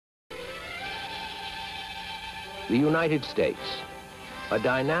The United States, a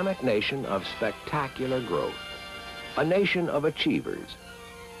dynamic nation of spectacular growth, a nation of achievers,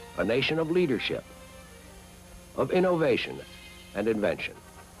 a nation of leadership, of innovation and invention,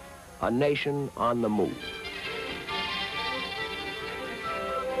 a nation on the move.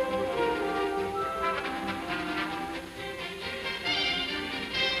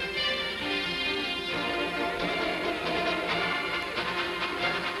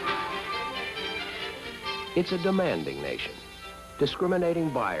 It's a demanding nation, discriminating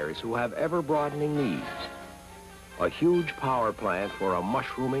buyers who have ever-broadening needs, a huge power plant for a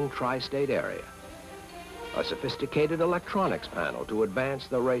mushrooming tri-state area, a sophisticated electronics panel to advance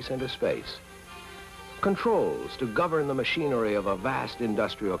the race into space, controls to govern the machinery of a vast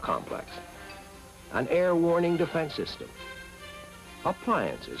industrial complex, an air warning defense system,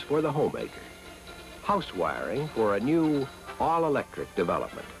 appliances for the homemaker, house wiring for a new all-electric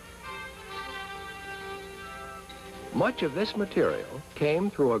development. Much of this material came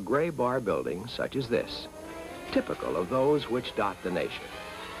through a Graybar building such as this, typical of those which dot the nation.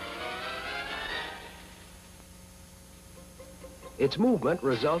 Its movement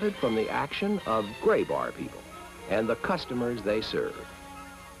resulted from the action of Graybar people and the customers they serve.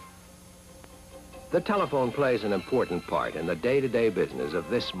 The telephone plays an important part in the day-to-day business of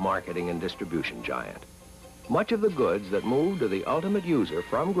this marketing and distribution giant. Much of the goods that move to the ultimate user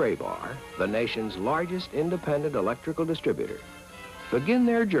from Graybar, the nation's largest independent electrical distributor, begin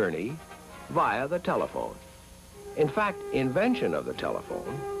their journey via the telephone. In fact, invention of the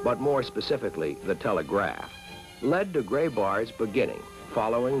telephone, but more specifically the telegraph, led to Graybar's beginning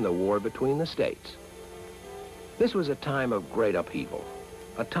following the war between the states. This was a time of great upheaval,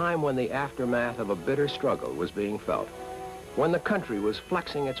 a time when the aftermath of a bitter struggle was being felt, when the country was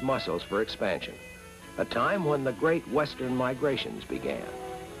flexing its muscles for expansion, a time when the great Western migrations began.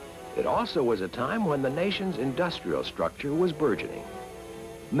 It also was a time when the nation's industrial structure was burgeoning.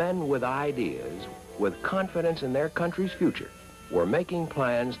 Men with ideas, with confidence in their country's future, were making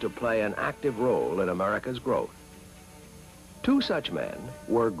plans to play an active role in America's growth. Two such men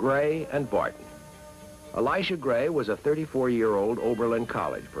were Gray and Barton. Elisha Gray was a 34-year-old Oberlin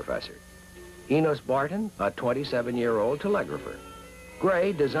College professor. Enos Barton, a 27-year-old telegrapher.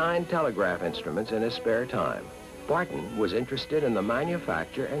 Gray designed telegraph instruments in his spare time. Barton was interested in the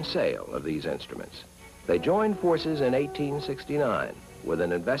manufacture and sale of these instruments. They joined forces in 1869 with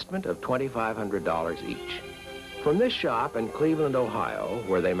an investment of $2,500 each. From this shop in Cleveland, Ohio,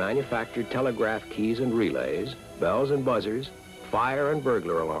 where they manufactured telegraph keys and relays, bells and buzzers, fire and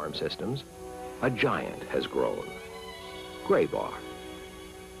burglar alarm systems, a giant has grown. Graybar.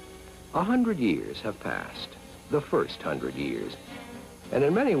 100 years have passed, the first 100 years. And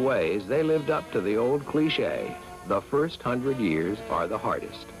in many ways, they lived up to the old cliche, the first 100 years are the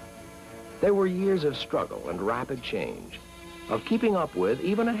hardest. They were years of struggle and rapid change, of keeping up with,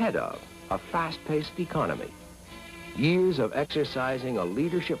 even ahead of, a fast-paced economy. Years of exercising a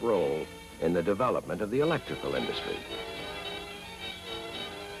leadership role in the development of the electrical industry.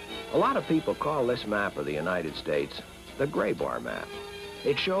 A lot of people call this map of the United States the Graybar map.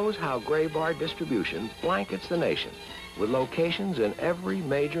 It shows how Graybar distribution blankets the nation with locations in every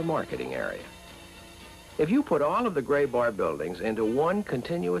major marketing area. If you put all of the Graybar buildings into one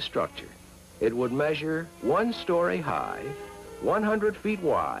continuous structure, it would measure 1 story high, 100 feet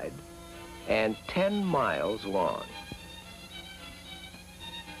wide, and 10 miles long.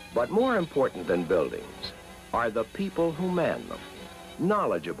 But more important than buildings are the people who man them.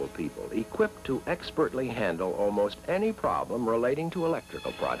 Knowledgeable people equipped to expertly handle almost any problem relating to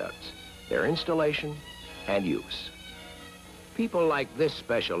electrical products, their installation and use. People like this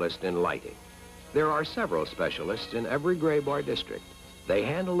specialist in lighting. There are several specialists in every Graybar district. They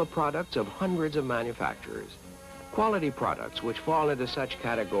handle the products of hundreds of manufacturers. Quality products which fall into such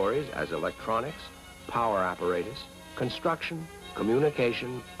categories as electronics, power apparatus, construction,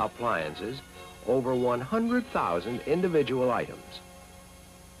 communication, appliances, over 100,000 individual items.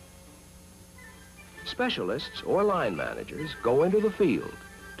 Specialists or line managers go into the field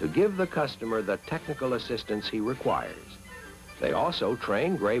to give the customer the technical assistance he requires. They also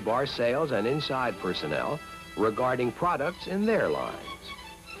train Graybar sales and inside personnel regarding products in their lines.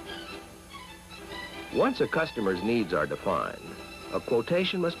 Once a customer's needs are defined, a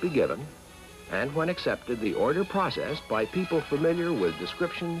quotation must be given, and when accepted, the order processed by people familiar with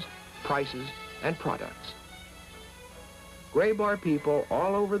descriptions, prices, and products. Graybar people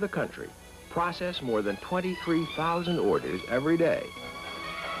all over the country process more than 23,000 orders every day.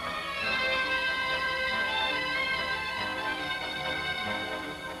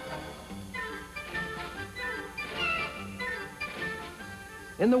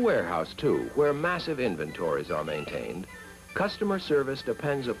 In the warehouse, too, where massive inventories are maintained, customer service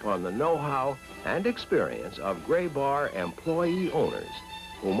depends upon the know-how and experience of Graybar employee owners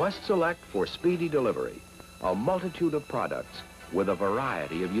who must select for speedy delivery a multitude of products with a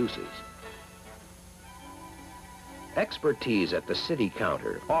variety of uses. Expertise at the city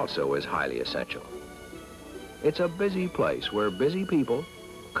counter also is highly essential. It's a busy place where busy people,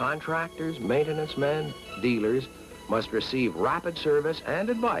 contractors, maintenance men, dealers, must receive rapid service and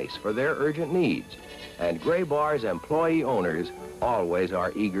advice for their urgent needs, and Graybar's employee owners always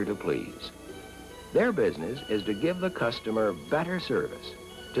are eager to please. Their business is to give the customer better service,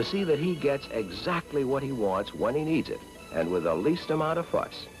 to see that he gets exactly what he wants when he needs it, and with the least amount of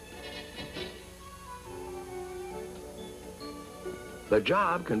fuss. The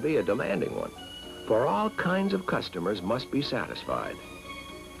job can be a demanding one, for all kinds of customers must be satisfied,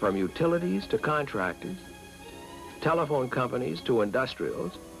 from utilities to contractors, telephone companies to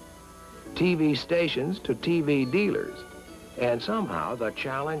industrials, TV stations to TV dealers, and somehow the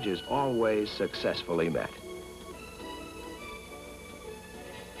challenge is always successfully met.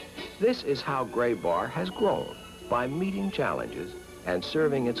 This is how Graybar has grown, by meeting challenges and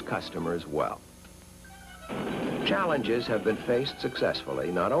serving its customers well. Challenges have been faced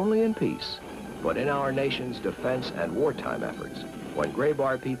successfully not only in peace, but in our nation's defense and wartime efforts, when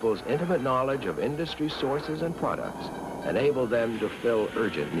Graybar people's intimate knowledge of industry sources and products enabled them to fill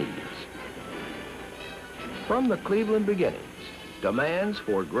urgent needs. From the Cleveland beginnings, demands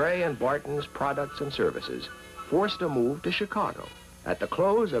for Gray and Barton's products and services forced a move to Chicago. At the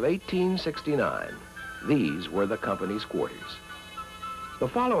close of 1869, these were the company's quarters. The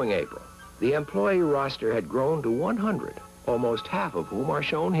following April, the employee roster had grown to 100, almost half of whom are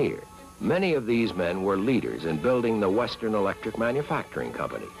shown here. Many of these men were leaders in building the Western Electric Manufacturing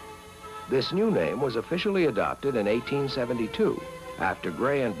Company. This new name was officially adopted in 1872, after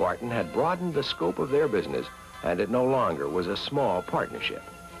Gray and Barton had broadened the scope of their business and it no longer was a small partnership.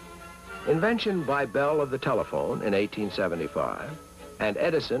 Invention by Bell of the telephone in 1875 and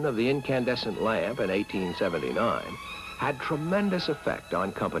Edison of the incandescent lamp in 1879 had tremendous effect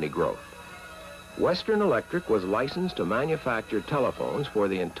on company growth. Western Electric was licensed to manufacture telephones for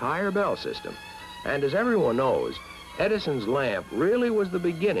the entire Bell system, and as everyone knows, Edison's lamp really was the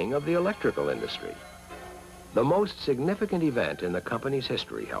beginning of the electrical industry. The most significant event in the company's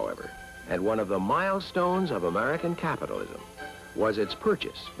history, however, and one of the milestones of American capitalism, was its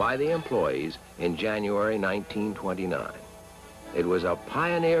purchase by the employees in January 1929. It was a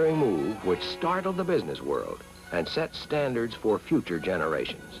pioneering move which startled the business world and set standards for future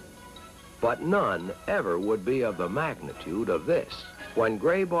generations. But none ever would be of the magnitude of this, when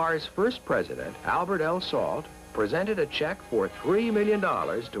Graybar's first president, Albert L. Salt, presented a check for $3 million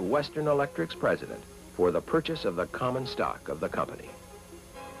to Western Electric's president for the purchase of the common stock of the company.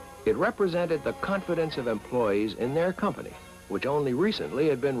 It represented the confidence of employees in their company, which only recently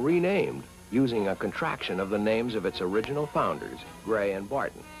had been renamed using a contraction of the names of its original founders, Gray and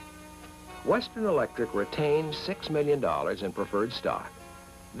Barton. Western Electric retained $6 million in preferred stock.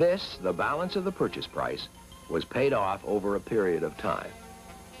 This, the balance of the purchase price, was paid off over a period of time.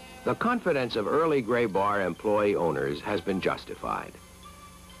 The confidence of early Graybar employee owners has been justified.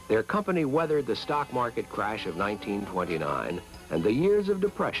 Their company weathered the stock market crash of 1929 and the years of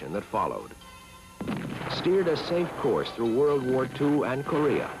depression that followed, steered a safe course through World War II and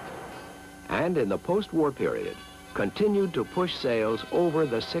Korea, and in the post-war period, continued to push sales over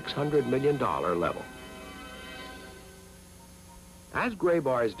the $600 million level. As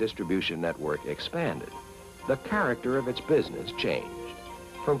Graybar's distribution network expanded, the character of its business changed.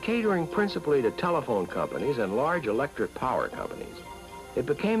 From catering principally to telephone companies and large electric power companies, it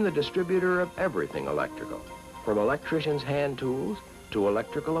became the distributor of everything electrical, from electricians' hand tools to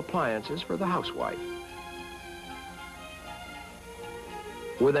electrical appliances for the housewife.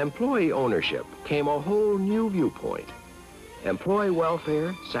 With employee ownership came a whole new viewpoint. Employee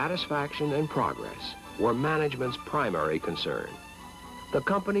welfare, satisfaction, and progress were management's primary concern. The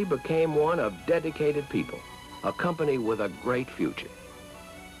company became one of dedicated people, a company with a great future.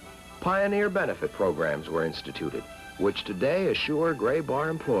 Pioneer benefit programs were instituted, which today assure Graybar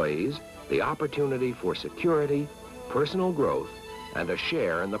employees the opportunity for security, personal growth, and a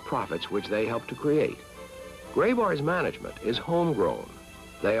share in the profits which they help to create. Graybar's management is homegrown.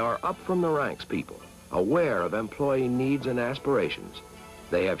 They are up from the ranks people, aware of employee needs and aspirations.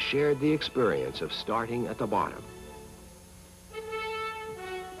 They have shared the experience of starting at the bottom.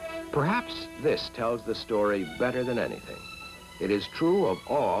 Perhaps this tells the story better than anything. It is true of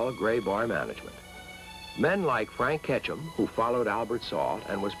all Graybar management. Men like Frank Ketchum, who followed Albert Salt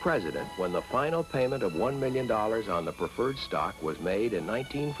and was president when the final payment of $1 million on the preferred stock was made in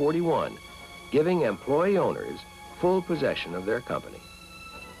 1941, giving employee owners full possession of their company.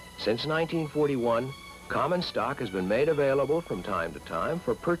 Since 1941, common stock has been made available from time to time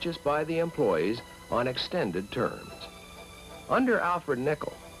for purchase by the employees on extended terms. Under Alfred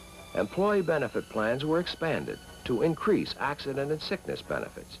Nickel, employee benefit plans were expanded to increase accident and sickness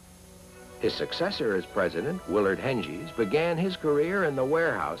benefits. His successor as president, Willard Henges, began his career in the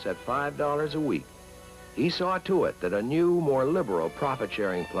warehouse at $5 a week. He saw to it that a new, more liberal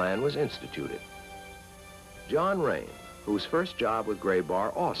profit-sharing plan was instituted. John Rain, whose first job with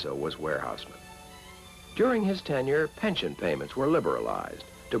Graybar also was warehouseman. During his tenure, pension payments were liberalized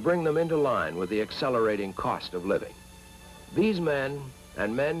to bring them into line with the accelerating cost of living. These men,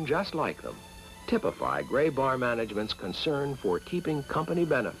 and men just like them, typify Graybar management's concern for keeping company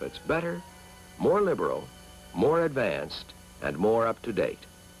benefits better, more liberal, more advanced, and more up-to-date.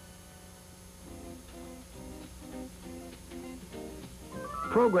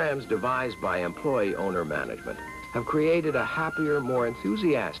 Programs devised by employee-owner management have created a happier, more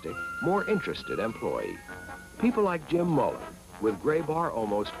enthusiastic, more interested employee. People like Jim Mullen, with Graybar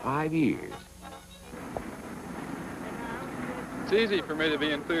almost 5 years. It's easy for me to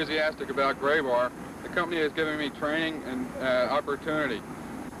be enthusiastic about Graybar. The company has given me training and opportunity.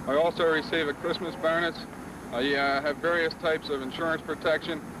 I also receive a Christmas bonus. I have various types of insurance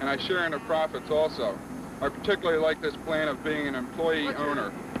protection, and I share in the profits also. I particularly like this plan of being an employee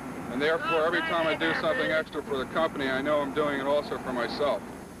owner, and therefore every time I do something extra for the company, I know I'm doing it also for myself.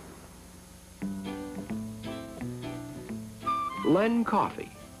 Len Coffey,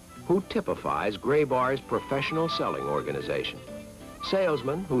 who typifies Graybar's professional selling organization.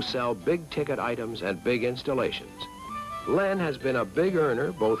 Salesmen who sell big-ticket items and big installations. Len has been a big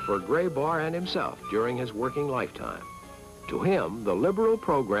earner both for Graybar and himself during his working lifetime. To him, the liberal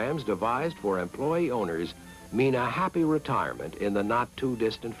programs devised for employee owners mean a happy retirement in the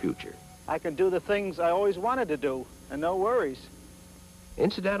not-too-distant future. I can do the things I always wanted to do, and no worries.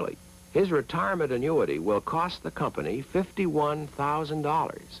 Incidentally, his retirement annuity will cost the company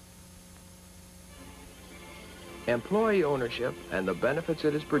 $51,000. Employee ownership and the benefits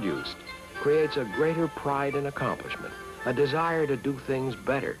it has produced creates a greater pride in accomplishment, a desire to do things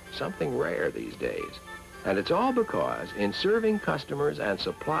better, something rare these days. And it's all because, in serving customers and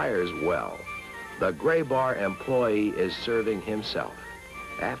suppliers well, the Graybar employee is serving himself.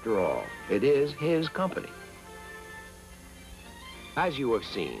 After all, it is his company. As you have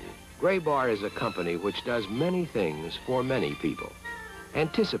seen, Graybar is a company which does many things for many people,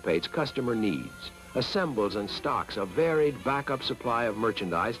 anticipates customer needs, assembles and stocks a varied backup supply of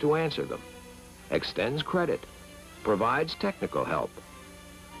merchandise to answer them, extends credit, provides technical help,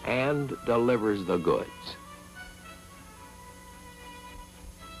 and delivers the goods.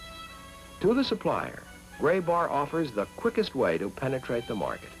 To the supplier, Graybar offers the quickest way to penetrate the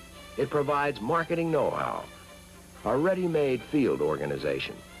market. It provides marketing know-how, a ready-made field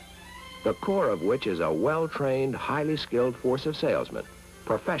organization, the core of which is a well-trained, highly skilled force of salesmen,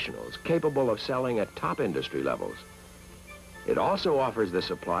 professionals capable of selling at top industry levels. It also offers the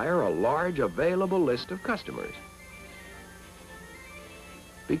supplier a large available list of customers.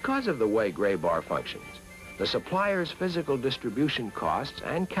 Because of the way Graybar functions, the supplier's physical distribution costs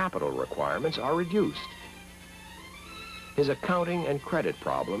and capital requirements are reduced. His accounting and credit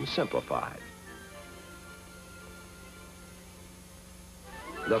problems simplified.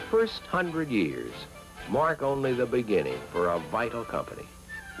 The first 100 years mark only the beginning for a vital company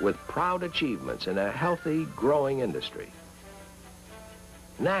with proud achievements in a healthy, growing industry.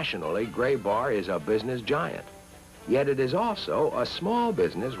 Nationally, Graybar is a business giant, yet it is also a small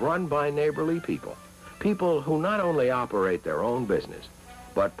business run by neighborly people, people who not only operate their own business,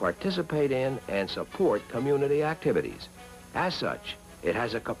 but participate in and support community activities. As such, it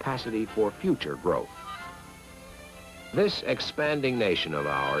has a capacity for future growth. This expanding nation of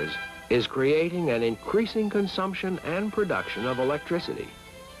ours is creating an increasing consumption and production of electricity.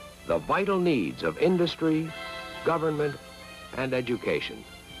 The vital needs of industry, government, and education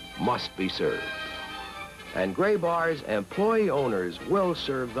must be served. And Graybar's employee owners will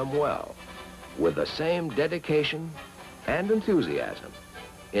serve them well with the same dedication and enthusiasm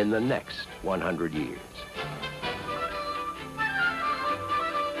in the next 100 years.